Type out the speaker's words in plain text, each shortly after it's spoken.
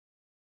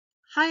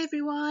Hi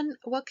everyone,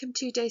 welcome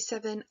to day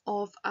 7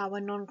 of our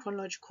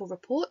non-chronological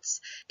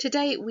reports.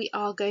 Today we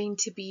are going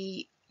to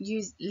be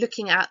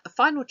looking at the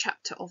final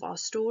chapter of our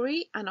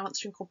story and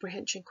answering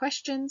comprehension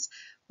questions.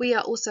 We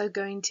are also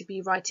going to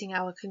be writing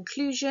our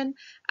conclusion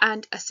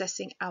and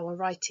assessing our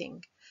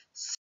writing.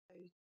 So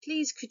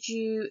please could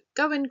you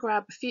go and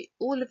grab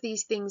all of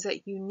these things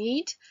that you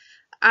need,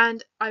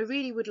 and I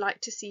really would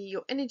like to see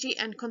your energy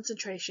and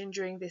concentration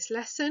during this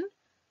lesson,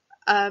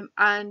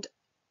 and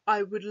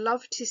I would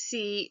love to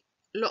see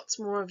lots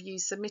more of you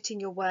submitting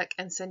your work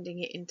and sending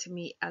it in to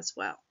me as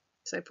well.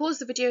 So pause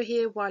the video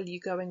here while you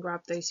go and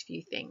grab those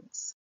few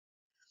things.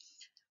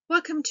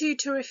 Welcome to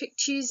Terrific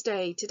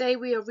Tuesday. Today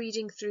we are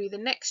reading through the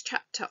next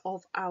chapter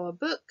of our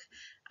book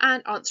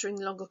and answering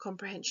longer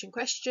comprehension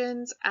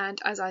questions,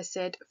 and as I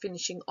said,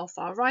 finishing off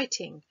our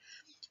writing.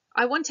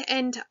 I want to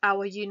end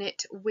our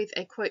unit with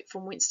a quote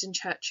from Winston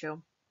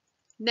Churchill.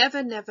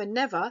 Never, never,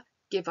 never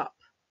give up.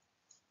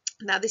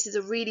 Now this is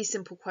a really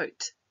simple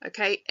quote,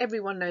 okay?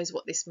 Everyone knows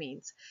what this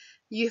means.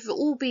 You've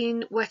all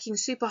been working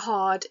super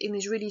hard in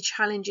this really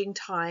challenging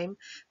time,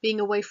 being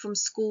away from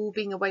school,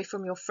 being away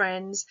from your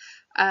friends,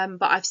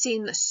 but I've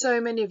seen that so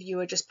many of you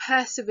are just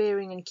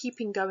persevering and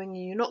keeping going,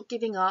 and you're not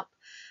giving up.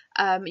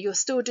 You're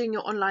still doing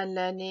your online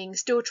learning,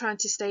 still trying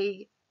to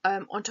stay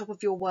on top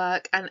of your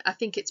work, and I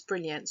think it's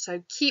brilliant.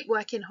 So keep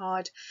working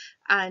hard,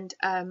 and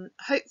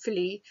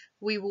hopefully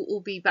we will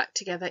all be back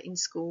together in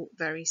school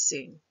very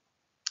soon.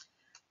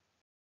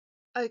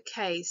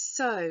 Okay,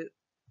 so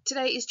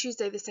today is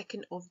Tuesday the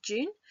 2nd of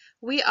June.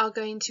 We are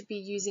going to be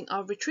using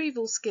our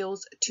retrieval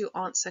skills to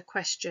answer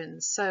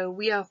questions. So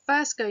we are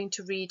first going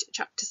to read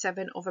chapter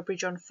 7 of A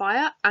Bridge on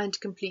Fire and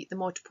complete the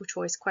multiple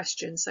choice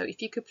questions. So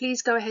if you could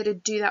please go ahead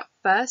and do that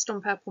first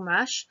on Purple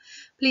Mash.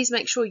 Please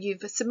make sure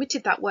you've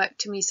submitted that work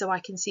to me so I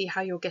can see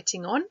how you're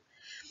getting on.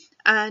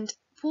 And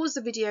pause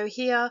the video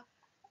here,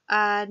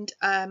 and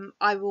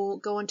I will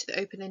go on to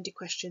the open-ended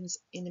questions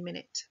in a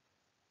minute.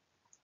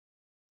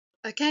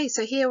 Okay,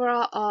 so here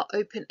are our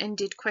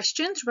open-ended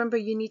questions. Remember,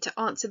 you need to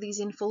answer these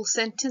in full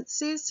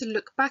sentences. So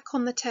look back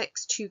on the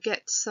text to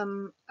get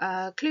some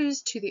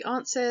clues to the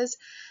answers,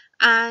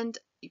 and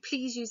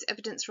please use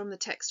evidence from the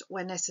text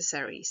where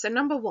necessary. So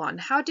number 1,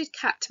 how did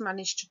Kat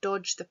manage to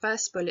dodge the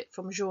first bullet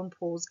from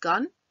Jean-Paul's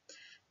gun?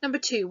 Number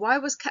 2, why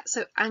was Kat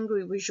so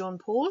angry with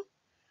Jean-Paul?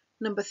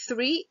 Number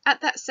 3, at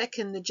that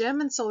second the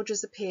German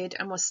soldiers appeared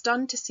and were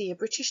stunned to see a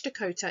British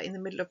Dakota in the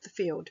middle of the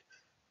field.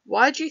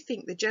 Why do you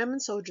think the German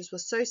soldiers were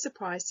so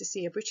surprised to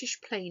see a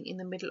British plane in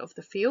the middle of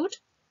the field?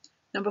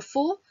 Number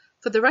 4,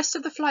 for the rest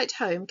of the flight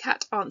home,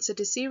 Kat answered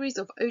a series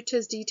of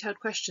Ota's detailed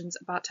questions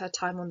about her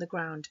time on the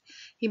ground.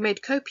 He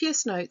made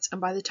copious notes,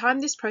 and by the time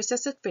this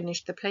process had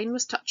finished, the plane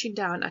was touching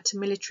down at a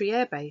military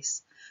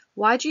airbase.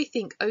 Why do you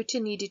think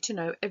Ota needed to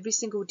know every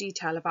single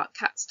detail about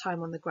Kat's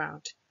time on the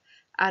ground?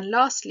 And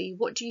lastly,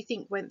 what do you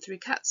think went through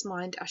Kat's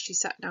mind as she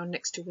sat down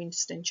next to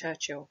Winston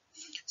Churchill?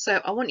 So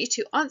I want you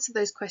to answer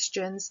those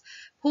questions.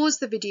 Pause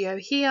the video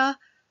here,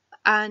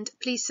 and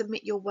please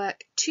submit your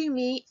work to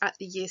me at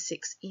the Year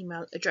 6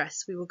 email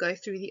address. We will go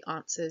through the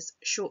answers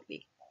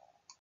shortly.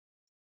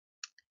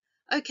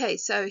 Okay,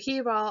 so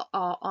here are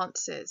our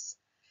answers.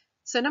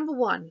 So number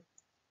 1,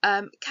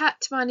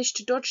 Kat managed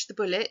to dodge the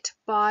bullet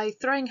by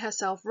throwing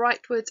herself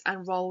rightwards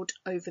and rolled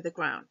over the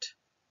ground.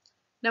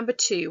 Number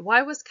 2,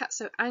 why was Kat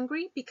so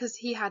angry? Because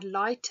he had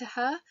lied to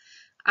her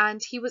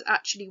and he was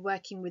actually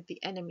working with the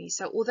enemy.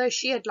 So although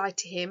she had lied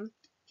to him,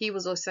 she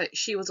was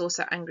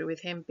also angry with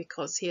him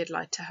because he had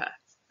lied to her.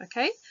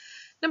 Okay.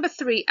 Number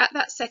 3, at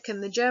that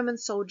second the German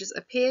soldiers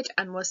appeared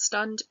and were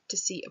stunned to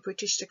see a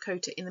British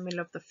Dakota in the middle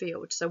of the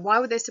field. So why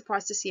were they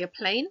surprised to see a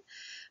plane?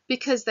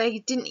 Because they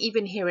didn't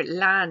even hear it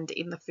land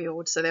in the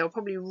field. So they were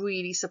probably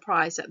really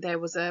surprised that there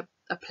was a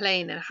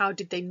plane, and how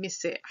did they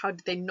miss it? How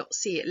did they not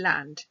see it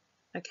land?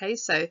 Okay,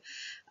 so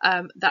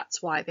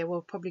that's why they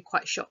were probably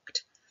quite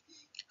shocked.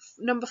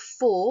 Number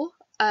 4,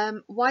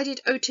 why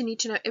did Ota need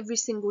to know every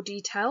single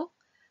detail?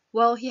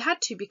 Well, he had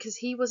to because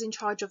he was in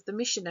charge of the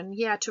mission and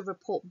he had to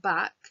report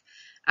back,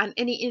 and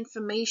any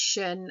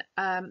information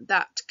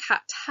that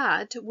Kat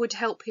had would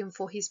help him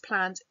for his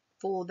plans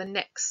for the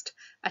next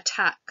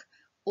attack,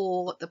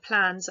 or the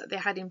plans that they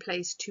had in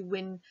place to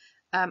win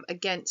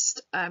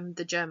against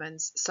the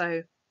Germans.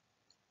 So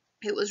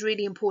it was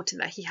really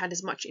important that he had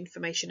as much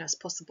information as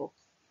possible.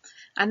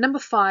 And number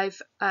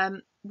 5,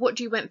 what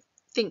do you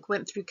think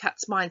went through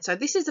Kat's mind? So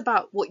this is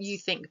about what you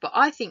think, but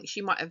I think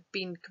she might have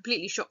been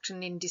completely shocked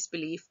and in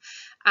disbelief,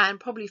 and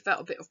probably felt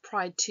a bit of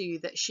pride too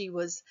that she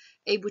was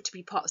able to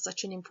be part of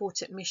such an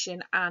important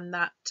mission, and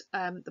that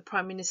the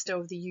Prime Minister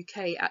of the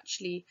UK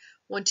actually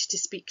wanted to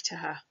speak to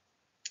her.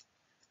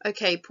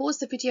 Okay, pause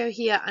the video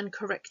here and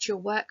correct your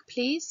work,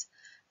 please.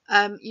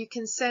 You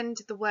can send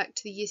the work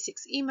to the Year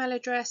 6 email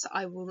address.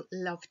 I will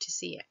love to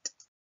see it.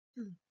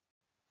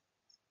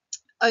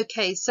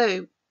 Okay,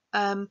 so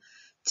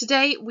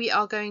today we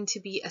are going to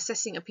be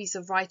assessing a piece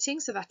of writing,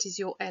 so that is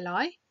your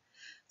LI.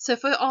 So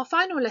for our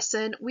final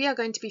lesson, we are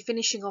going to be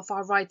finishing off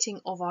our writing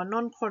of our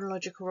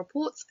non-chronological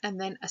reports and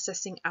then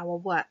assessing our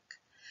work.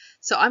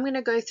 So I'm going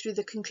to go through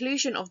the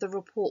conclusion of the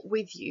report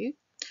with you.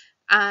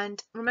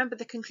 And remember,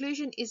 the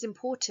conclusion is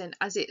important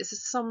as it is a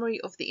summary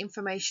of the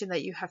information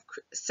that you have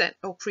sent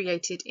or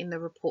created in the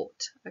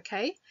report.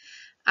 Okay.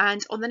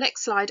 And on the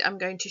next slide, I'm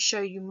going to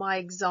show you my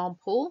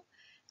example,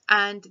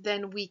 and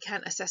then we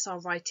can assess our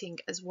writing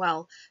as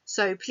well.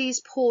 So please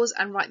pause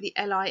and write the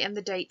LI and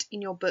the date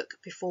in your book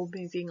before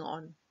moving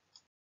on.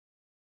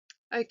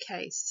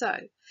 Okay, so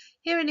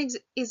here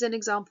is an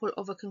example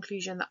of a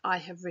conclusion that I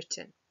have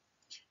written.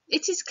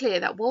 It is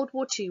clear that World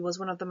War II was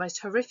one of the most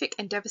horrific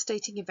and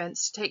devastating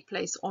events to take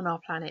place on our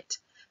planet.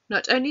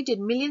 Not only did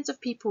millions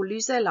of people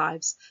lose their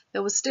lives,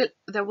 there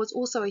was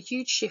also a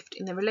huge shift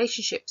in the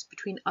relationships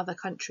between other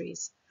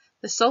countries.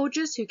 The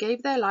soldiers who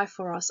gave their life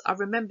for us are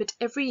remembered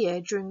every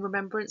year during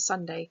Remembrance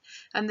Sunday,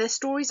 and their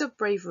stories of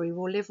bravery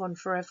will live on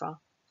forever.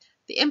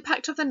 The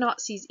impact of the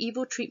Nazis'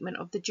 evil treatment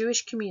of the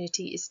Jewish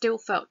community is still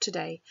felt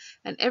today,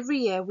 and every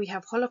year we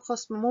have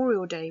Holocaust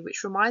Memorial Day,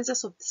 which reminds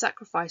us of the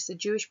sacrifice the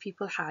Jewish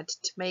people had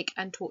to make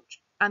and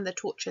the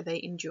torture they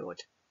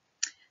endured.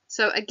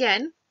 So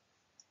again,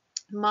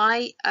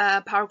 my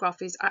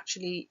paragraph is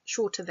actually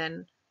shorter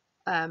than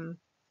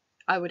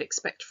I would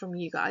expect from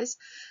you guys.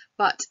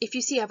 But if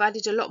you see, I've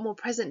added a lot more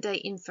present day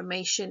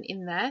information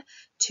in there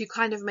to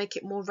kind of make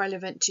it more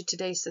relevant to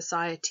today's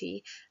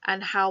society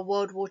and how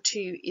World War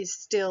II is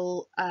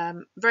still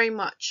very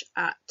much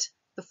at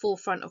the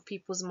forefront of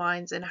people's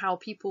minds and how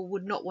people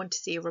would not want to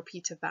see a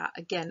repeat of that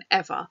again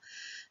ever.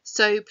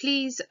 So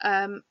please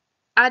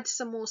add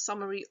some more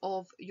summary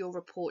of your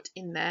report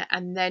in there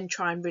and then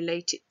try and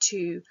relate it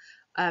to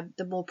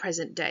the more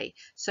present day.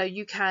 So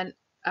you can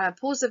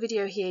pause the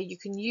video here. You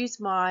can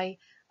use my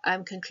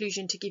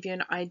conclusion to give you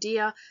an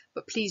idea,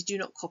 but please do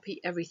not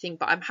copy everything.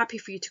 But I'm happy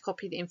for you to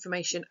copy the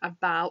information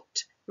about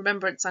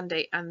Remembrance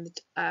Sunday and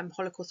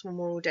Holocaust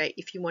Memorial Day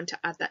if you want to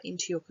add that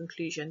into your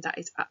conclusion. That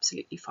is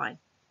absolutely fine.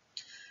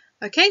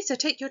 Okay, so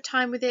take your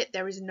time with it.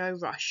 There is no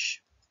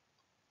rush.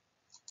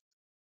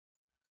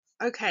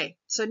 Okay,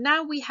 so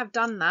now we have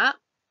done that,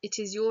 it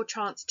is your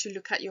chance to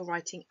look at your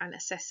writing and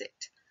assess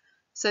it.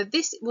 So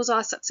this was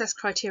our success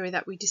criteria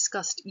that we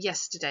discussed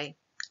yesterday.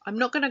 I'm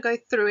not going to go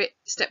through it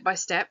step by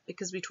step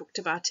because we talked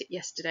about it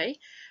yesterday.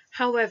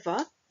 However,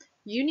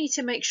 you need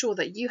to make sure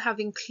that you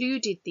have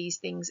included these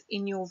things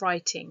in your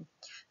writing.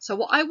 So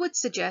what I would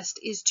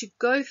suggest is to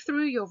go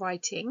through your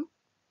writing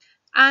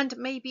and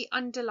maybe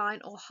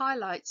underline or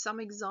highlight some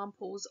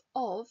examples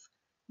of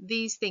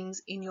these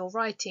things in your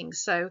writing.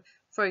 So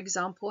for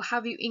example,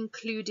 have you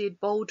included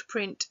bold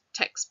print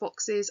text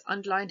boxes,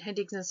 underlined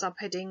headings and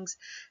subheadings?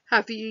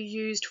 Have you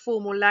used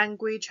formal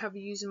language? Have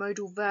you used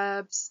modal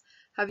verbs?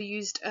 Have you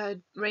used a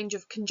range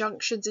of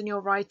conjunctions in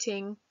your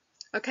writing?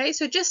 Okay,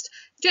 so just,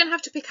 you don't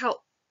have to pick out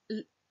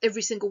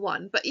every single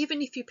one, but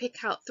even if you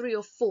pick out 3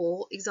 or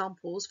 4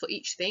 examples for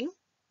each thing,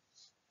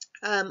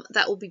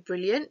 that will be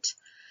brilliant.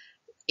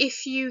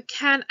 If you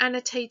can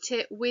annotate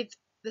it with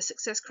the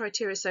success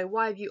criteria, so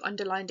why have you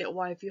underlined it,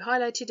 why have you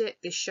highlighted it,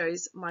 this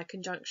shows my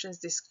conjunctions,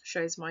 this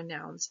shows my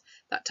nouns,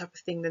 that type of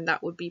thing, then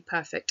that would be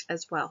perfect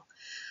as well.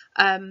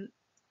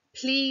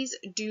 Please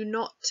do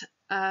not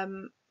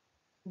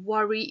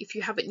worry if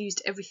you haven't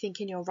used everything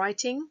in your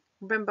writing.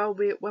 Remember,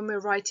 when we're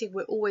writing,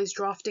 we're always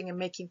drafting and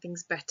making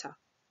things better.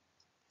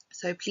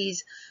 So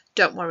please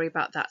don't worry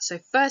about that. So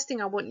first thing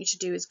I want you to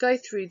do is go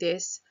through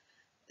this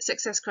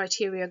success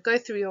criteria, go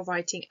through your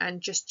writing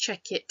and just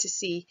check it to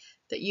see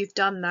that you've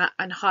done that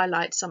and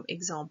highlight some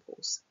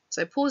examples.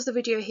 So pause the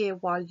video here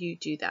while you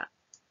do that.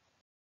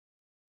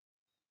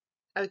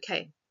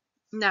 Okay,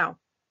 now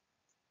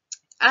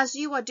as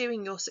you are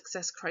doing your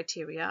success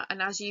criteria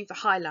and as you've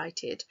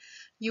highlighted,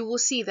 you will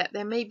see that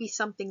there may be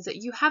some things that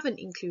you haven't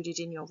included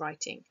in your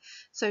writing.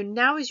 So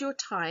now is your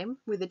time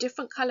with a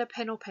different color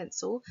pen or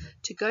pencil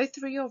to go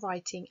through your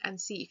writing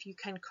and see if you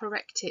can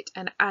correct it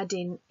and add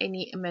in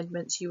any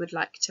amendments you would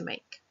like to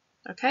make.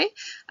 Okay,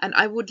 and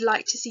I would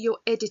like to see your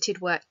edited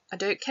work. I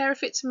don't care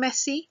if it's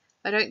messy.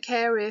 I don't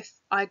care if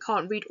I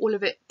can't read all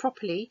of it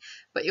properly,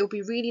 but it'll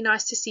be really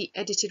nice to see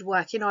edited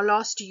work. In our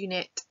last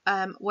unit,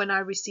 when I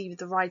received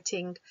the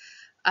writing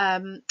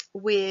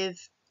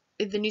with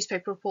the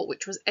newspaper report,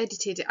 which was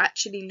edited, it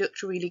actually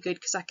looked really good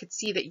because I could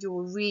see that you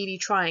were really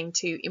trying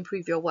to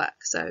improve your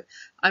work. So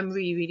I'm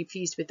really, really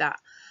pleased with that.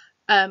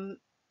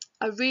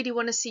 I really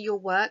want to see your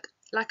work.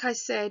 Like I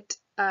said,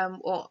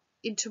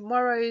 in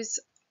tomorrow's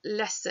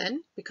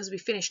lesson, because we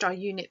finished our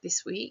unit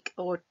this week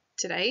or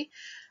today,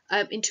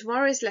 in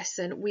tomorrow's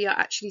lesson we are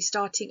actually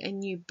starting a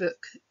new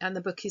book, and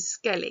the book is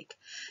Skellig,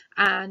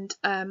 and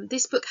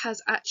this book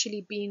has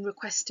actually been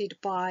requested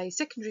by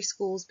secondary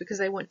schools because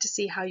they want to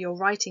see how you're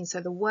writing.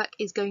 So the work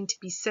is going to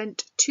be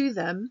sent to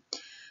them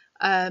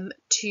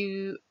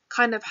to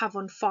kind of have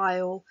on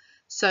file.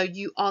 So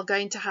you are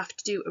going to have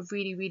to do a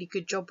really, really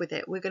good job with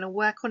it. We're going to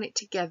work on it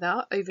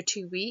together over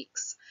 2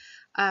 weeks,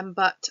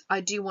 but I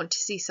do want to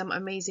see some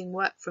amazing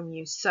work from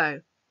you.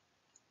 So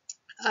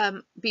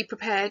be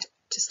prepared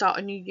to start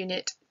a new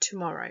unit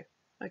tomorrow.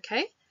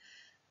 Okay,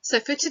 so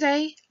for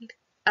today,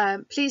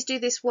 Please do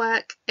this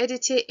work,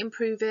 edit it,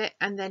 improve it,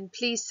 and then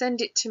please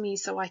send it to me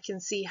so I can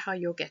see how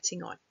you're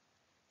getting on.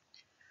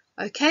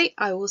 Okay,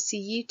 I will see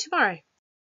you tomorrow.